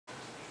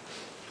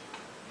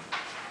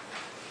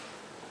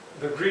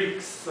The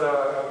Greeks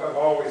have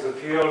always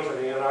appealed to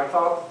me, and I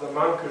thought the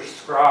monkish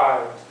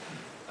scribes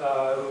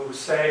who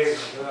saved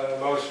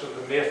most of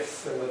the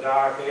myths in the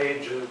Dark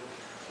Ages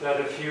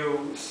let a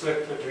few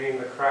slip between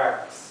the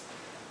cracks.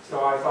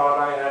 So I thought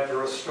I had to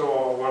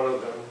restore one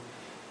of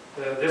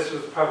them. This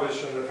was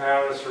published in the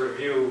Paris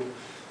Review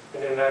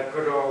and in that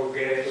good old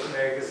gay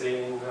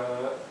magazine,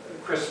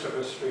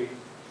 Christopher Street.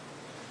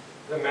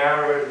 The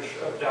marriage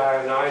of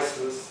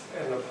Dionysus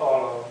and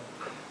Apollo.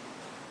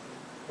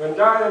 When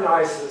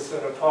Dionysus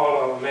and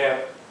Apollo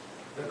met,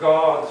 the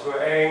gods were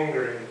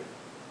angry,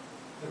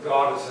 the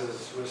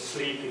goddesses were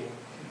sleeping.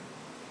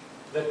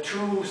 That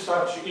two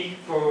such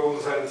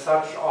equals and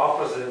such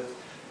opposites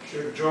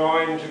should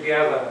join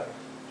together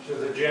to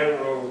the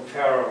general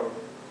peril.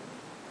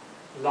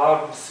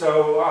 Love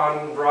so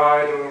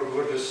unbridled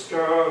would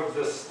disturb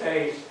the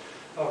state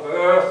of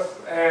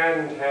earth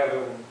and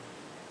heaven.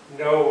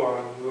 No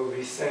one will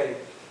be safe.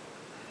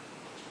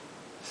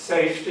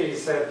 Safety,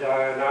 said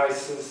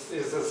Dionysus,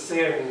 is a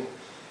sin.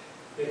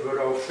 It would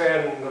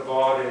offend the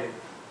body,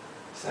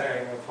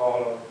 sang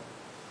Apollo.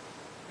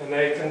 And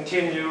they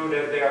continued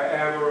at their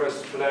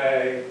amorous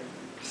play,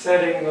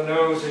 setting the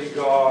nosy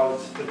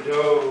gods to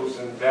doze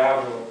and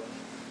babble.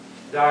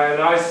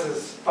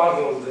 Dionysus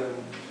fuddled them.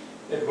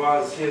 It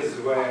was his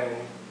way.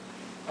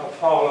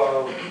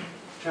 Apollo,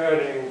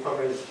 turning from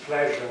his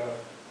pleasure,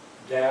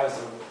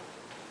 dazzled.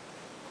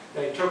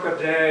 They took a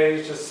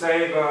day to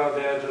savor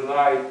their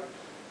delight,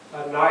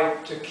 a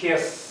night to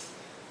kiss,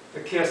 the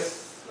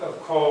kiss, of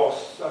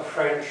course, a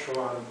French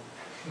one.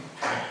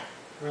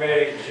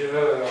 Mais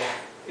Dieu,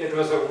 it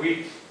was a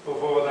week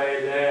before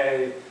they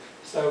lay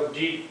so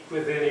deep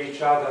within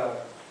each other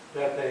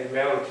that they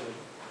melted.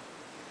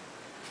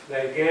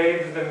 They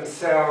gave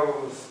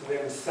themselves.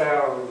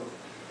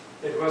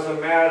 It was a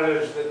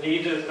marriage that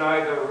needed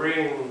neither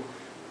ring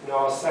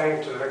nor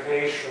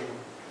sanctification.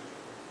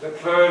 The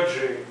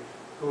clergy,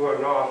 who were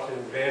not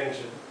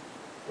invented,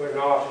 were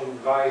not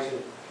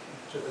invited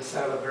to the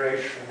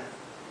celebration.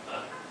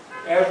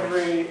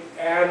 Every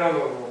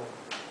animal,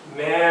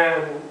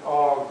 man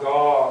or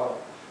god,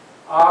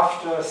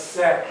 after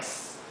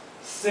sex,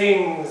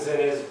 sings in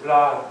his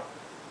blood.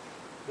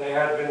 They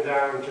had been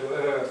down to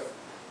earth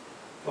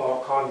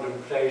for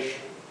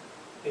contemplation,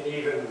 and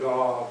even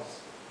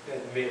gods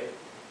admit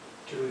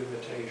to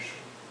imitation.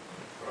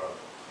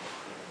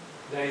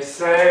 They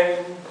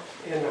sang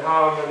in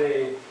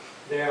harmony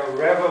their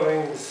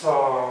reveling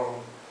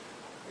song,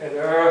 and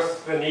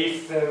earth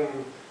beneath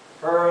them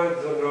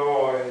heard the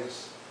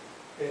noise.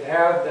 It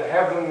had the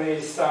heavenly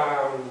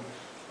sound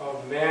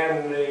of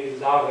manly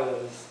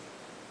lovers,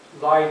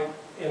 light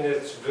in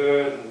its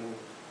burden,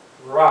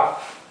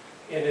 rough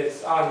in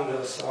its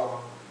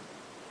undersong.